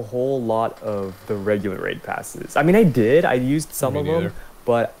use a whole lot of the regular raid passes. I mean, I did. I used some of them,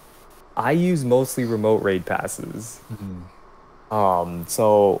 but I used mostly remote raid passes. Mm-hmm.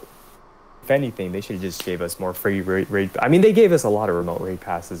 So if anything, they should have just gave us more free raid. I mean, they gave us a lot of remote raid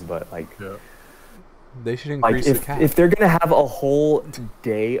passes, but like, they should increase the cap. If they're gonna have a whole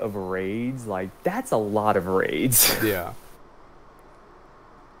day of raids, like that's a lot of raids. Yeah.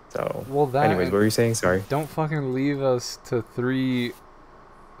 So, anyways, what were you saying? Sorry. Don't fucking leave us to 3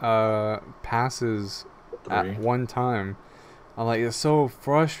 passes at one time. I'm like, it's so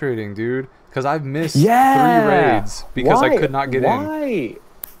frustrating, dude. Because I've missed 3 raids because I could not get in.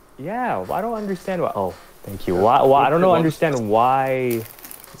 Yeah, I don't understand why. Oh, thank you. Why I don't know. Understand why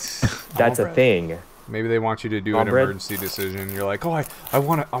that's a thing. Maybe they want you to do an emergency decision. You're like, oh, I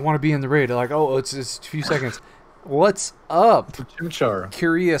want to be in the raid. They're like, oh, it's just a few seconds. What's up? Chimchar.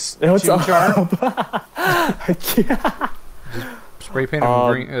 Curious. What's Chimchar. Spray paint him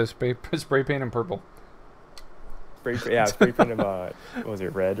green. Spray paint him purple. Spray paint him. What was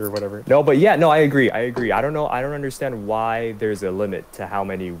it, red or whatever? No, but yeah, no, I agree. I don't know. I don't understand why there's a limit to how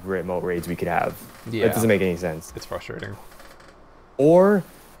many remote raids we could have. Yeah, it doesn't make any sense. It's frustrating. Or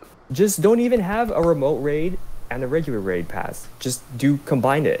just don't even have a remote raid and a regular raid pass. Just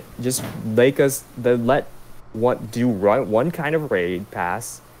combine it. Just make us one kind of raid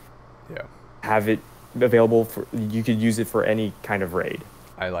pass. Yeah. Have it available for you could use it for any kind of raid.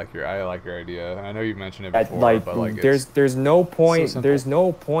 I like your idea. I know you've mentioned it before, but like there's no point. So there's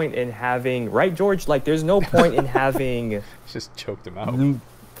no point in having George. Like there's no point in having. Just choked him out.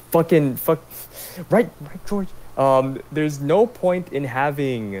 Right, George. There's no point in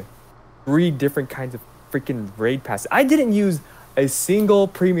having 3 different kinds of freaking raid passes. I didn't use a single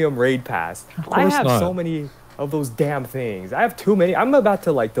premium raid pass. I have so many of those damn things. I have too many. I'm about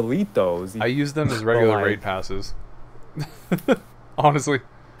to like delete those. I use them as regular raid passes. Honestly.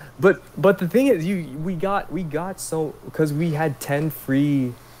 But the thing is, we got so because we had 10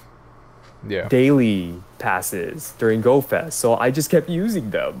 free daily passes during GoFest, so I just kept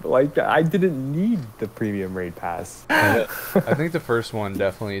using them. Like I didn't need the premium raid pass. I think the first one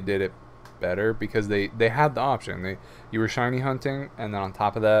definitely did it better because they had the option. You were shiny hunting, and then on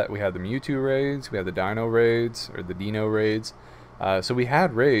top of that, we had the Mewtwo raids, we had the Dino raids or the Dino raids. So we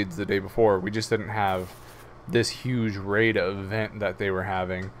had raids the day before. We just didn't have this huge raid event that they were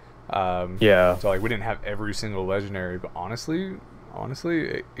having. So like we didn't have every single legendary, but honestly,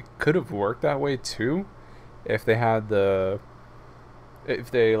 it could have worked that way too, if they had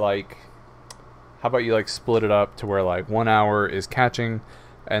how about you like split it up to where like 1 hour is catching,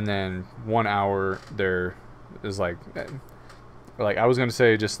 and then 1 hour there is like I was gonna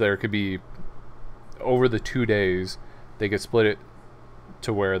say just there could be over the 2 days they could split it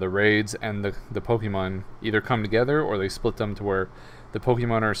to where the raids and the Pokemon either come together, or they split them to where the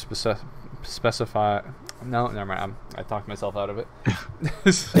Pokemon are specify. No, never mind. I talked myself out of it.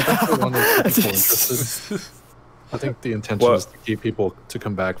 I think the intention is to keep people to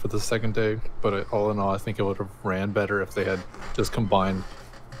come back for the second day, but all in all, I think it would have ran better if they had just combined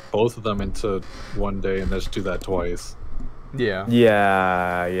both of them into one day and just do that twice. Yeah.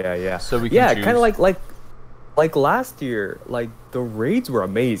 Yeah. So we can choose. Kind of like last year, like the raids were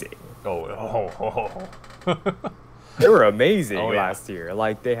amazing. They were amazing last year.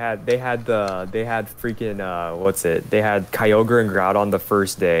 Like they had freaking what's it? They had Kyogre and Groudon the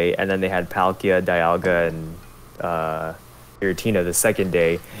first day, and then they had Palkia, Dialga, and Giratina the second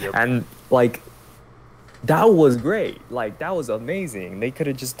day. Yep. And like that was great. Like that was amazing. They could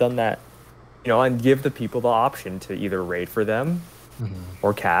have just done that, and give the people the option to either raid for them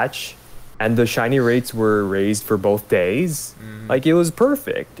or catch. And the shiny rates were raised for both days. Like it was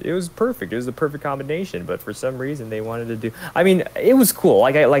perfect. It was the perfect combination. But for some reason they wanted to do. I mean, it was cool.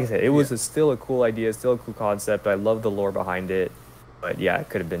 Like I said, it was still a cool idea, still a cool concept. I love the lore behind it. But yeah, it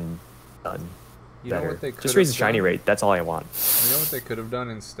could have been done better. Know what they could just raise the have shiny done? rate. That's all I want. You know what they could have done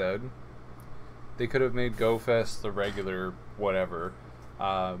instead? They could have made GoFest the regular whatever.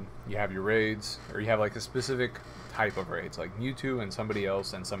 You have your raids, or you have like a specific type of raids, like Mewtwo and somebody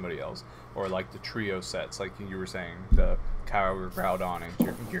else, or like the trio sets, like you were saying, the Kyogre, Groudon, and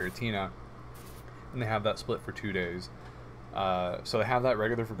Giratina, and they have that split for 2 days. So they have that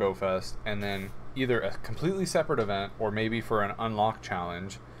regular for GoFest, and then either a completely separate event, or maybe for an unlock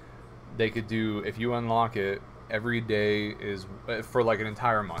challenge, they could do, if you unlock it, every day is, for like an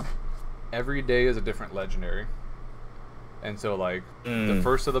entire month, every day is a different legendary. And so, like, the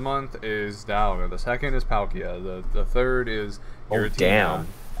first of the month is Dialga, the second is Palkia, the third is Giratina, damn.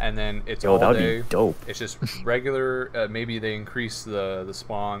 And then it's all that'd day. Be dope. It's just regular. Maybe they increase the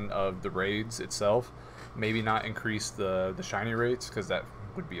spawn of the raids itself. Maybe not increase the shiny rates, because that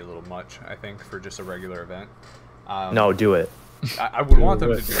would be a little much, I think, for just a regular event. No, do it. I would want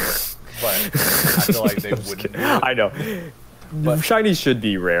them to do it, but I feel like they wouldn't. I know. But shinies should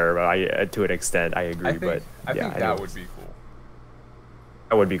be rare, but to an extent, I agree. I think that would be cool.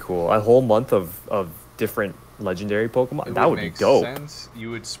 That would be cool. A whole month of different legendary Pokemon. That would be dope. Sense.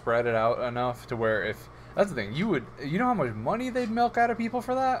 You would spread it out enough to where, if that's the thing, you know how much money they'd milk out of people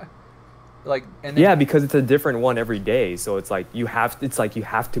for that. Like, and then, because it's a different one every day, so it's like you have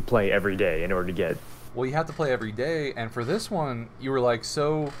to play every day in order to get. Well, you have to play every day, and for this one, you were like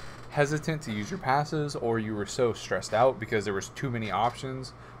so hesitant to use your passes, or you were so stressed out because there was too many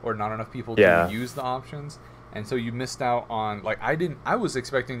options, or not enough people to use the options. And so you missed out on, like, I was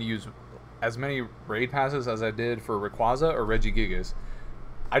expecting to use as many raid passes as I did for Rayquaza or Regigigas.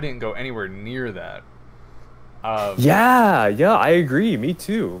 I didn't go anywhere near that. I agree. Me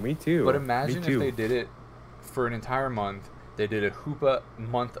too. But imagine if they did it for an entire month. They did a Hoopa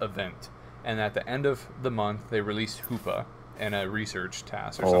month event. And at the end of the month, they released Hoopa and a research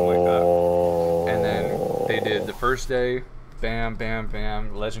task or something like that. And then they did the first day, bam, bam,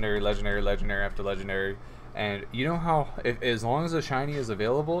 bam, legendary after legendary. And you know how, as long as a shiny is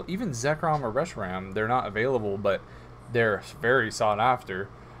available, even Zekrom or Reshiram, they're not available, but they're very sought after.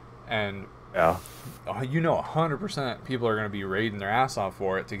 And 100% people are going to be raiding their ass off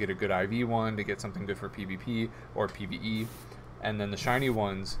for it to get a good IV one, to get something good for PvP or PvE. And then the shiny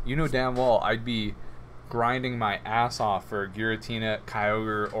ones, damn well I'd be grinding my ass off for a Giratina,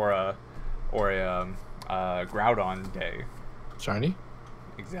 Kyogre, or a Groudon day. Shiny?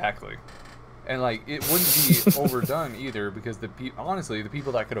 Exactly. And like, it wouldn't be overdone either, because honestly, the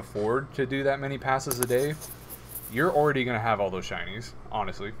people that could afford to do that many passes a day, you're already gonna have all those shinies.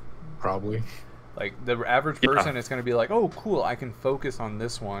 Honestly, probably. Like the average person is gonna be like, "Oh, cool! I can focus on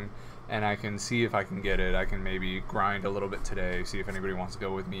this one, and I can see if I can get it. I can maybe grind a little bit today, see if anybody wants to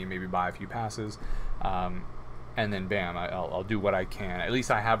go with me, maybe buy a few passes, and then bam, I'll do what I can. At least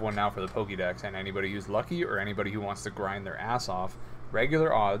I have one now for the Pokédex, and anybody who's lucky or anybody who wants to grind their ass off,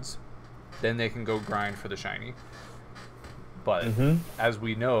 regular odds." Then they can go grind for the shiny. But as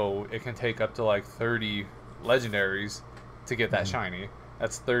we know, it can take up to like 30 legendaries to get that shiny.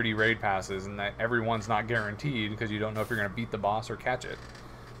 That's 30 raid passes, and that everyone's not guaranteed because you don't know if you're going to beat the boss or catch it.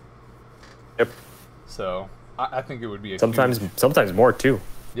 Yep. So I think it would be sometimes more too.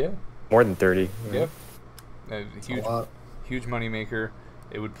 Yeah. More than 30. Yep. A huge money maker.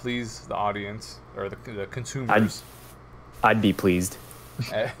 It would please the audience or the consumers. I'd be pleased.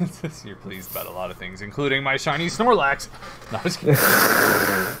 You're pleased about a lot of things, including my shiny Snorlax. No, I was kidding.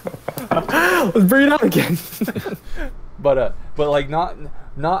 Let's bring it out again. But like not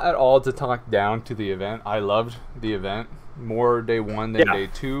at all to talk down to the event. I loved the event more day one than day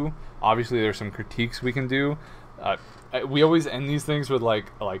two. Obviously, there's some critiques we can do. We always end these things with like,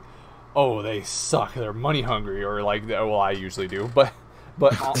 oh, they suck. They're money hungry, or like, well, I usually do. But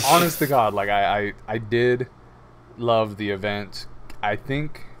honest to God, like I did love the event. I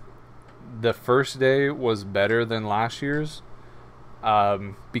think the first day was better than last year's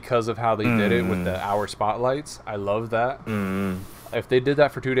because of how they did it with the hour spotlights. I love that. If they did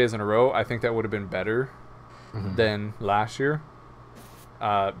that for 2 days in a row, I think that would have been better than last year.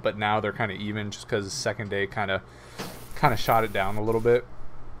 But now they're kind of even, just because the second day kind of shot it down a little bit,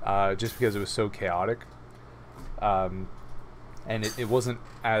 just because it was so chaotic. And it wasn't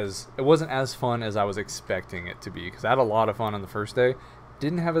as fun as I was expecting it to be, because I had a lot of fun on the first day.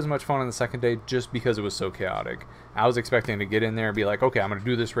 Didn't have as much fun on the second day just because it was so chaotic. I was expecting to get in there and be like, okay, I'm going to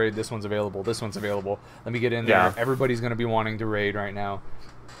do this raid. This one's available. This one's available. Let me get in there. Everybody's going to be wanting to raid right now.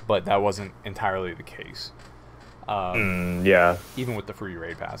 But that wasn't entirely the case. Even with the free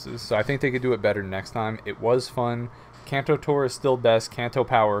raid passes. So I think they could do it better next time. It was fun. Kanto Tour is still best. Kanto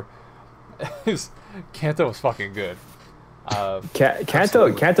Power. Kanto was fucking good.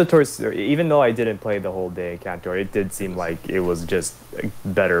 Kanto Tour, even though I didn't play the whole day Kanto, it did seem like it was just a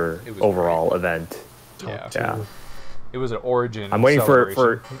better overall event. Yeah. It was an origin. I'm waiting for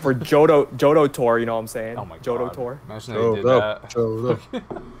Johto Tour, you know what I'm saying? Oh my god. Johto Tour. Imagine they did that.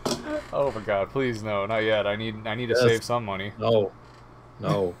 Oh my god, please no, not yet. I need to save some money. No.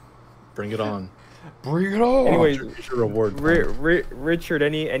 Bring it on. Bring it on. Anyway, your reward. Richard,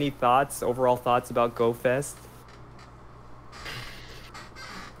 any overall thoughts about Go Fest?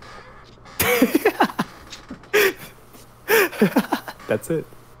 That's it.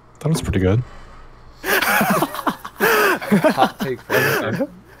 That was pretty good. Hot take for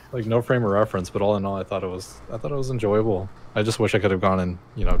like no frame of reference, but all in all, I thought it was enjoyable. I just wish I could have gone and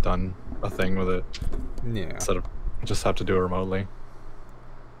done a thing with it. Yeah. Instead of just have to do it remotely.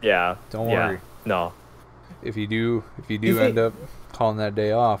 Yeah. Don't worry. No. If you do end up calling that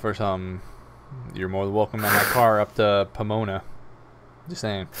day off or something, you're more than welcome in my car up to Pomona. Just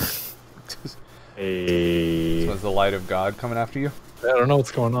saying. Hey. So is the light of God coming after you? I don't know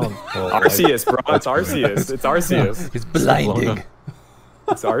what's going on. Well, Arceus, bro. It's Arceus. It's Arceus. It's blinding.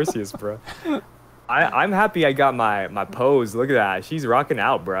 It's Arceus, bro. I'm happy I got my pose. Look at that. She's rocking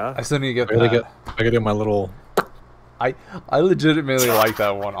out, bro. I still need to get I that. gotta get my little... I legitimately like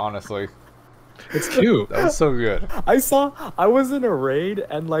that one, honestly. It's cute. That was so good. I was in a raid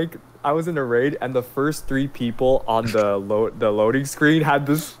and the first 3 people on the loading screen had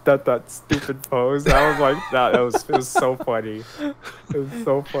that stupid pose. I was like, it was so funny. It was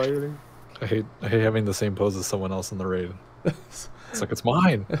so funny. I hate having the same pose as someone else in the raid. It's like, it's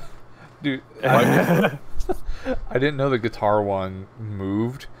mine. Dude, I didn't know the guitar one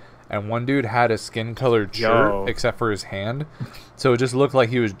moved, and one dude had a skin-colored shirt except for his hand, so it just looked like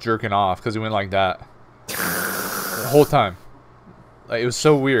he was jerking off because he went like that the whole time. Like, it was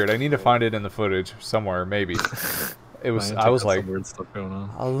so weird. I need to find it in the footage somewhere, maybe. It was. I was like, weird stuff going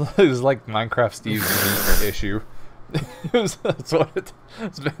on. It was like Minecraft Steve's issue. That's what it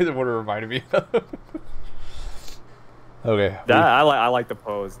reminded me of. Okay. I like the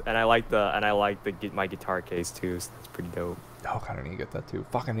pose, and I like my guitar case too. So that's pretty dope. Oh, kind of need to get that too.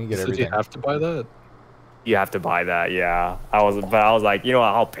 Fuck, I need to get So everything. you have to buy that? You have to buy that, yeah. I was like, you know what,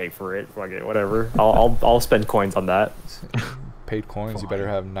 I'll pay for it. Fuck it, whatever. I'll spend coins on that. Paid coins. Fine. You better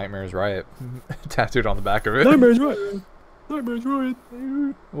have Nightmares Riot tattooed on the back of it. Nightmares Riot. Nightmares Riot.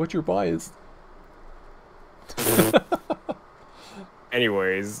 What's your bias?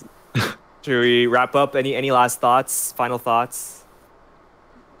 Anyways, should we wrap up? Any last thoughts? Final thoughts?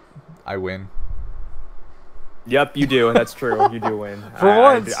 I win. Yep, you do. That's true. You do win. For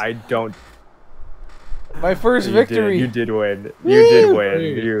once. I don't. My first victory. You did win. You did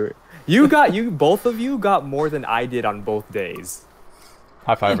win. Both of you got more than I did on both days.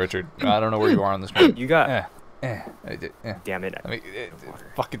 High five, Richard. I don't know where you are on this one. You got. Damn it. I mean,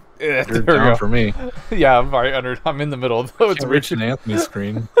 fucking. You're down for me. Yeah, I'm right under. I'm in the middle. Though it's Richard Anthony's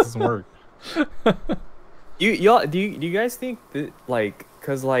screen. It doesn't work. Do you guys think that, like,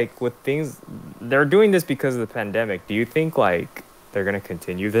 because like with things, they're doing this because of the pandemic. Do you think like they're gonna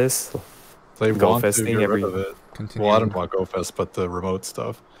continue this? They Go want Fest to thing get rid of it. Continue. Well, I don't want Go Fest, but the remote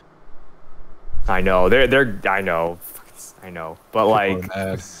stuff. I know I know, but like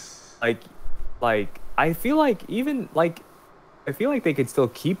I feel like even like I feel like they could still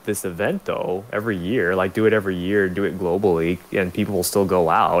keep this event though every year, like do it every year, do it globally, and people will still go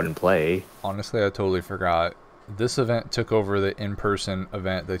out and play. Honestly, I totally forgot. This event took over the in-person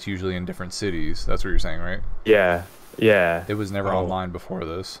event that's usually in different cities. That's what you're saying, right? Yeah, yeah. It was never online before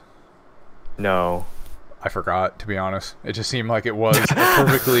this. No. I forgot, to be honest. It just seemed like it was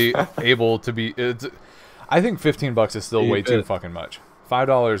perfectly able to be. I think $15 is still way too fucking much.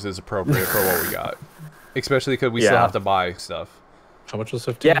 $5 is appropriate for what we got, especially because we still have to buy stuff. How much was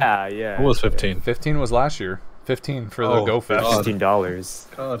 15? Yeah, yeah. What was 15? 15 was last year. 15 for the Go Fest.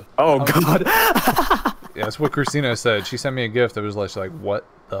 $15. God. Oh God. Yeah, that's what Christina said. She sent me a gift that was like, what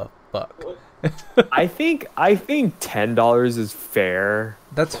the fuck? I think $10 is fair.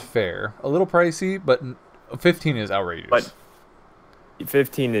 That's fair. A little pricey, but 15 is outrageous. But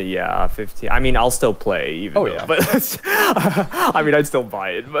 15, yeah, 15. I mean, I'll still play. Even though, yeah. But I mean, I'd still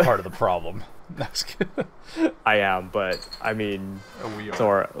buy it. But Part of the problem. I am, but I mean, We are.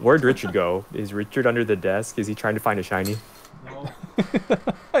 so where'd Richard go? Is Richard under the desk? Is he trying to find a shiny? No.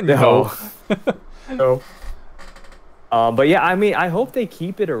 No. But yeah, I mean, I hope they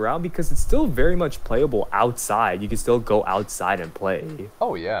keep it around because it's still very much playable outside. You can still go outside and play.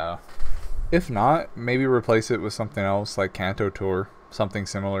 Oh, yeah. If not, maybe replace it with something else like Kanto Tour, something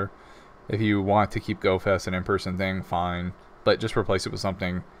similar. If you want to keep GoFest an in-person thing, fine. But just replace it with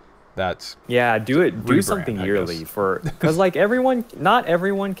something that's do something yearly because like not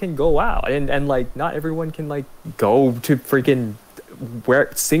everyone can go out and like not everyone can like go to freaking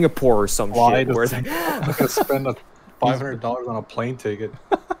Singapore or some shit where I'm gonna spend $500 on a plane ticket.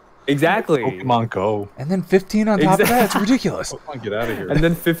 Exactly. Pokemon Go. And then 15 on top of that. It's ridiculous. Pokemon, get out of here. And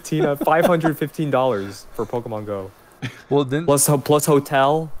then $515 for Pokemon Go. Well, then Plus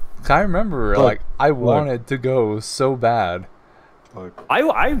hotel. I remember I wanted to go so bad. Look,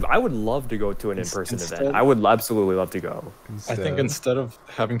 I would love to go to an in-person event. I would absolutely love to go. I think instead of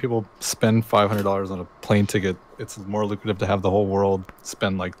having people spend $500 on a plane ticket, it's more lucrative to have the whole world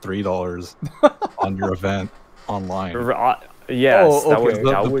spend like $3 on your event online. Yes, Oh, okay.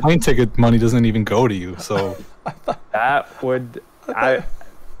 The plane ticket money doesn't even go to you, so that would I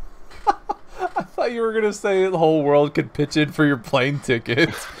thought you were gonna say the whole world could pitch in for your plane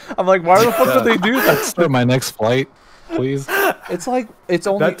tickets. I'm like, why the fuck would they do that? start my next flight, please. It's like it's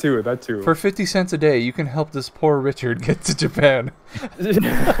only that too. for 50 cents a day. You can help this poor Richard get to Japan.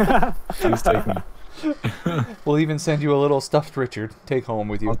 Please take me. We'll even send you a little stuffed Richard. Take home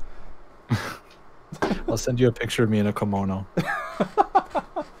with you. I'll send you a picture of me in a kimono.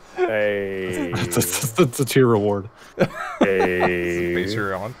 Hey. That's a tier reward. Hey. Face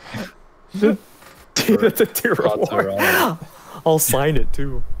you're on. That's a tier reward. I'll sign it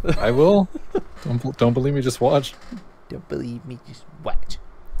too. I will. Don't believe me, just watch. Don't believe me, just watch.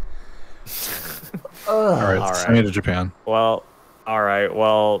 All right, send me to Japan. Well, all right.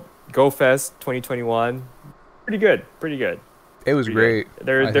 Well, GoFest 2021, pretty good. It was great.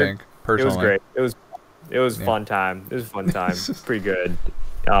 I think personally, it was great. It was fun time. It was a fun time. Pretty good.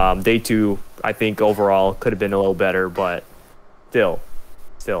 Day 2, I think overall could have been a little better, but still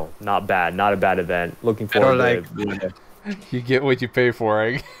not bad. Not a bad event. Looking forward to it. You get what you pay for.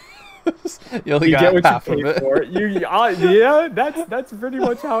 You only got half of it. Yeah, that's pretty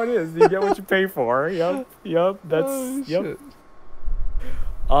much how it is. You get what you pay for. Yep. Yep.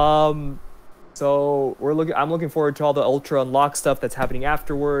 So I'm looking forward to all the Ultra Unlock stuff that's happening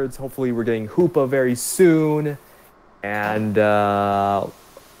afterwards. Hopefully we're getting Hoopa very soon. And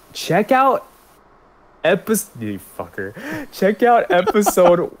check out episode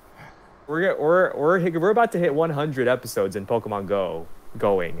we're about to hit 100 episodes in Pokemon Go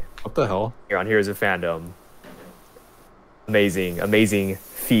going. What the hell? Here on Heroes of Fandom. Amazing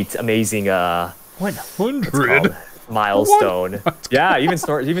feat, amazing 100 milestone. Yeah, even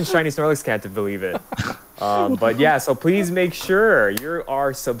Shiny Snorlax can't believe it. But yeah, so please make sure you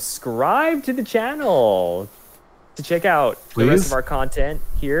are subscribed to the channel to check out the rest of our content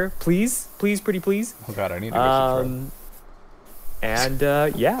here. Please, pretty please. Oh god, I need to go subscribe. And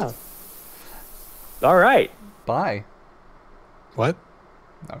yeah. All right. Bye. What?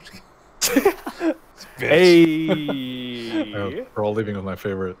 No, I'm just kidding. Hey. We're all leaving with my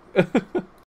favorite.